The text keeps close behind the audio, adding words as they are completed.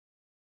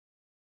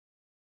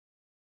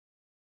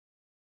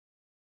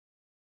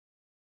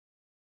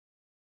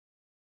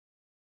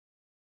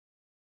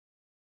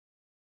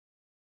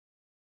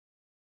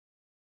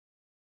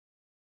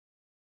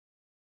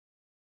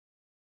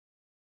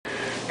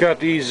Got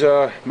these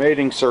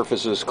mating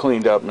surfaces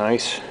cleaned up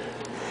nice.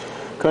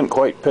 Couldn't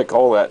quite pick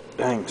all that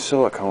dang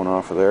silicone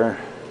off of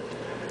there.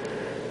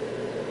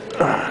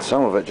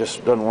 Some of it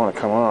just doesn't want to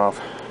come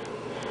off.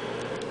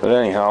 But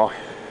anyhow,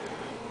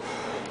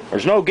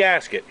 there's no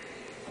gasket.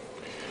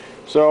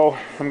 So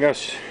I'm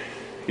just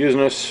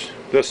using this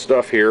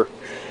stuff here.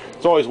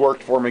 It's always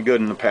worked for me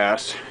good in the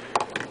past.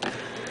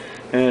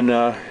 And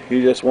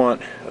you just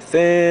want a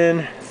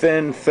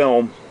thin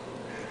film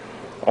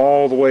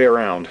all the way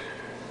around.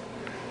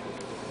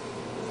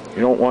 You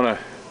don't want to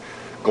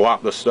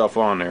glop the stuff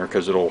on there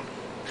because it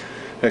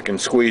can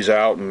squeeze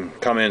out and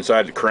come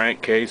inside the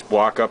crankcase,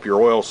 block up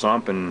your oil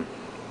sump, and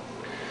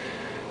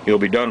you'll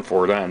be done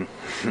for then.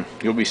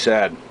 You'll be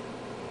sad.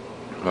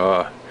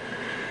 No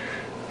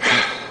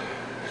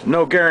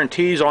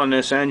guarantees on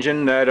this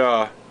engine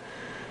that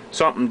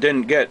something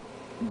didn't get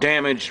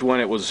damaged when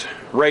it was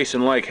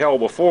racing like hell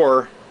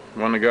before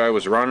when the guy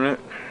was running it,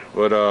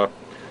 but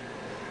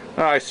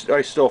I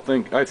still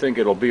think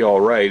it'll be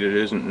alright. It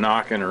isn't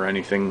knocking or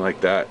anything like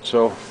that,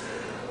 so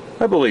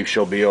I believe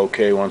she'll be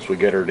okay once we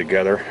get her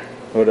together.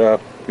 But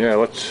yeah,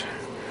 let's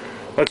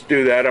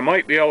do that. I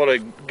might be able to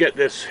get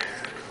this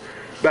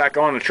back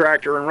on the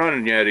tractor and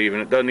running yet.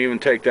 Even it doesn't even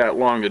take that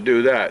long to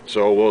do that,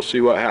 so we'll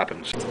see what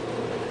happens.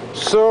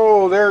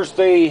 So there's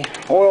the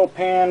oil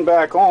pan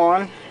back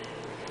on.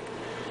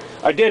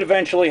 I did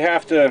eventually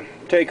have to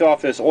take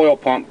off this oil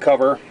pump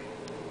cover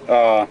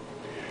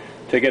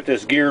to get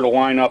this gear to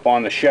line up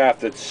on the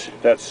shaft that's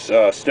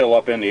still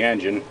up in the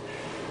engine.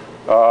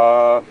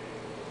 Had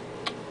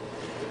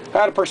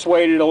to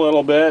persuade it a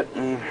little bit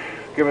and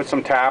give it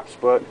some taps,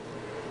 but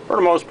for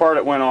the most part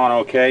it went on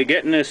okay.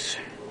 Getting this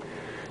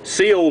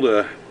seal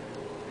to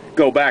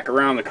go back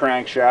around the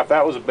crankshaft,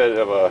 that was a bit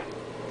of a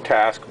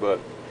task, but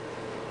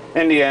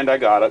in the end I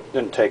got it.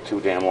 Didn't take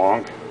too damn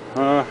long.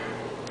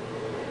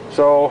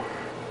 So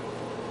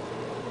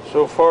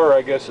far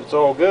I guess it's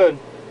all good.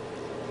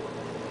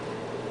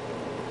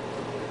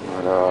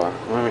 But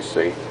let me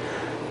see.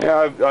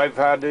 Yeah, I've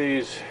had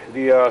the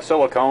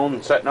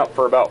silicone setting up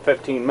for about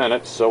 15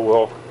 minutes,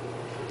 so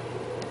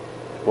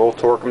we'll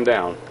torque them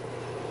down.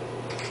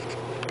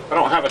 I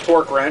don't have a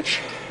torque wrench,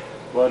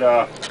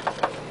 but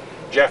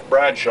Jeff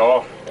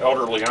Bradshaw,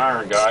 elderly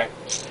iron guy,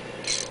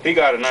 he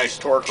got a nice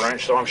torque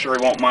wrench, so I'm sure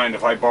he won't mind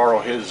if I borrow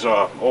his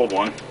old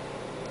one.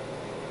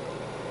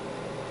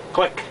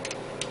 Click.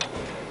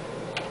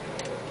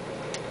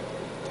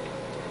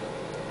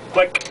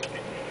 Click.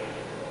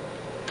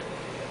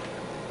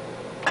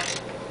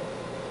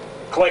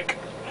 Click.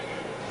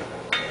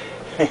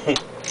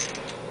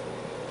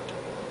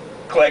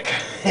 Click.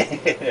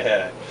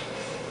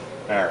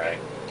 Alright.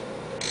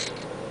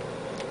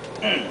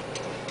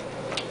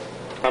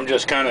 I'm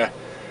just kind of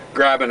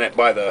grabbing it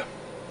by the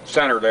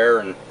center there,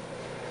 and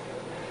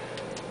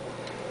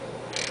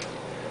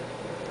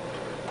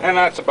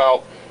that's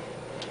about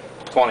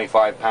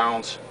 25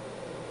 pounds.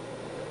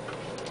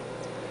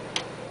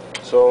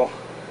 So,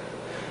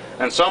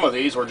 and some of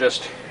these were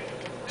just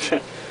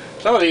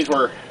some of these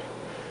were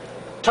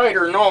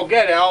tighter than all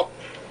get out,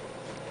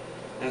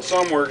 and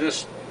some were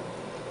just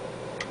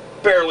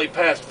barely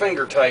past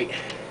finger tight.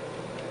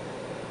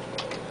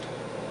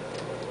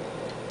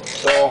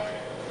 So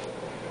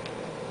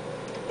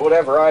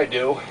whatever I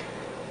do,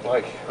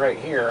 like right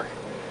here,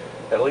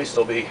 at least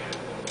they'll be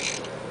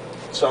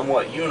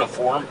somewhat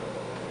uniform.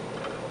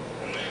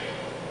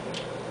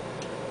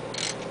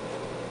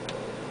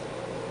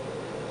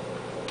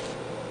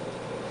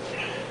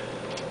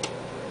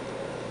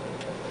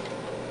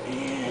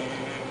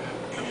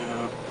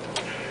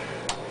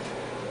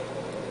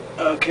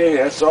 Okay,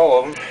 that's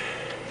all of them.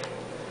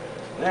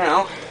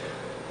 Now,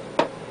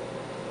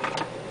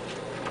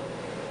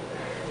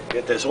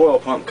 get this oil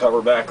pump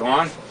cover back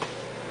on.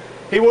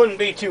 He wouldn't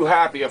be too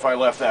happy if I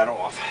left that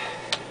off.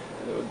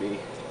 It would be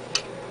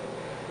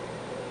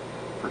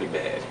pretty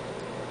bad.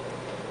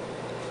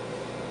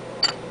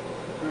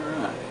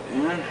 Alright,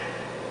 and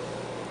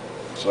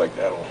looks like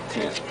that'll,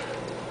 yeah.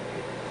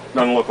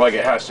 Doesn't look like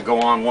it has to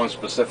go on one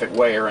specific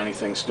way or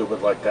anything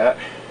stupid like that.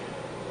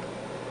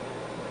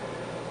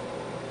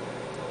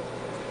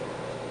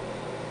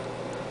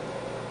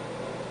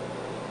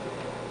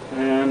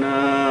 And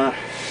I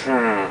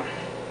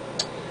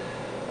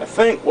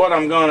think what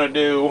I'm gonna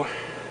do,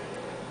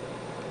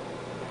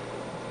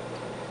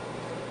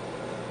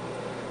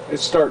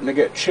 it's starting to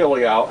get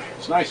chilly out.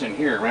 It's nice in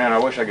here, man. I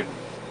wish I could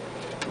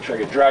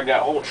drag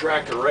that whole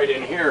tractor right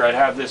in here. I'd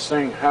have this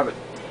thing, have it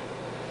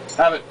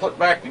put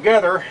back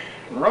together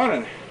and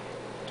running.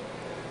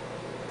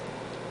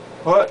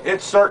 But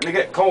it's starting to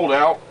get cold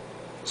out,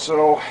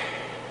 so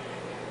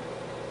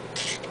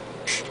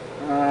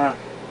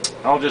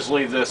I'll just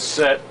leave this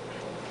set.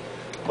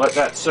 Let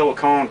that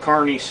silicone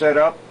carney set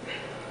up,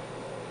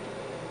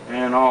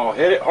 and I'll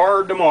hit it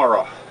hard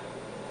tomorrow.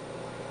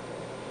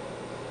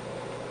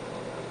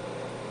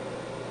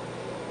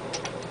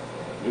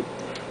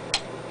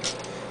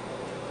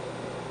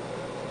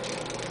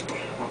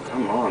 Oh,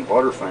 come on,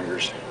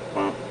 butterfingers.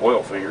 Well,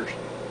 oil fingers.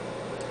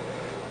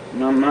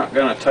 And I'm not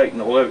going to tighten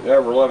the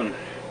ever-loving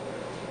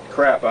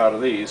crap out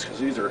of these because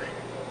these are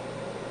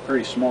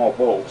pretty small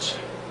bolts.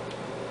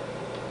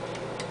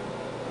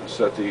 I'll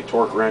set the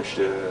torque wrench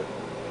to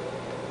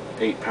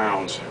 8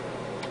 pounds.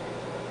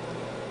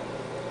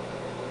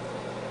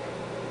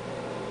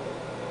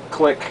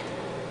 Click,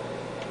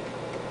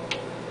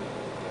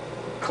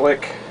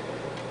 click,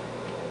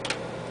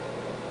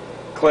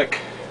 click.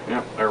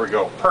 Yep, there we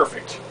go.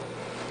 Perfect.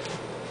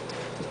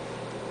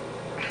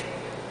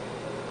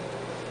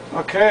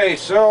 Okay,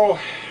 so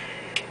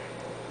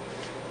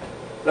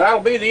that'll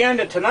be the end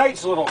of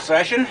tonight's little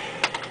session.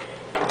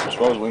 I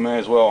suppose we may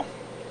as well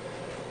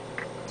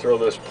throw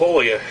this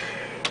pulley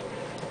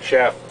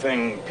shaft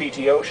thing,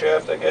 PTO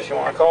shaft, I guess you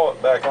want to call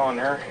it, back on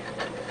there.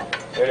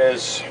 It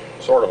is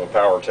sort of a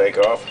power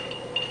takeoff.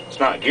 It's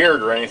not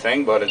geared or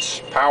anything, but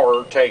it's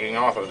power taking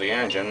off of the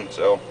engine,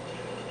 so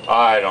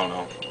I don't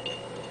know.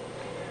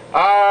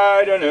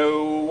 I don't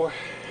know.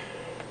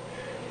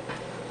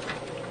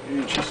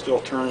 And she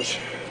still turns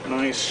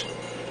nice.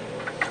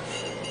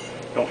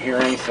 Don't hear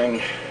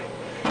anything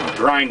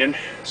grinding.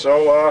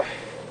 So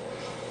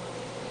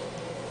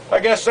I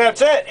guess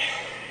that's it.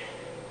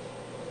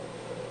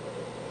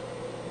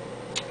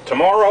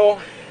 Tomorrow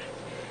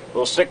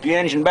we'll stick the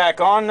engine back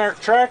on their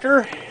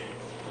tractor,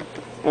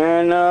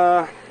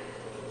 and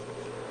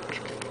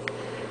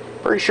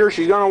pretty sure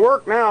she's gonna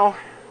work now.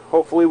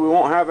 Hopefully we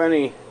won't have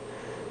any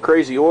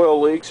crazy oil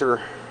leaks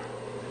or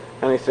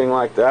anything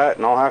like that,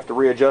 and I'll have to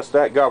readjust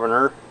that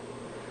governor.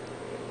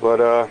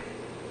 But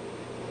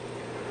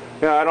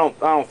yeah, I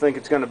don't think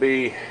it's going to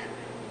be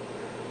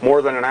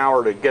more than an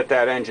hour to get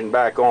that engine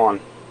back on.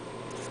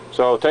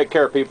 So take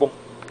care, people.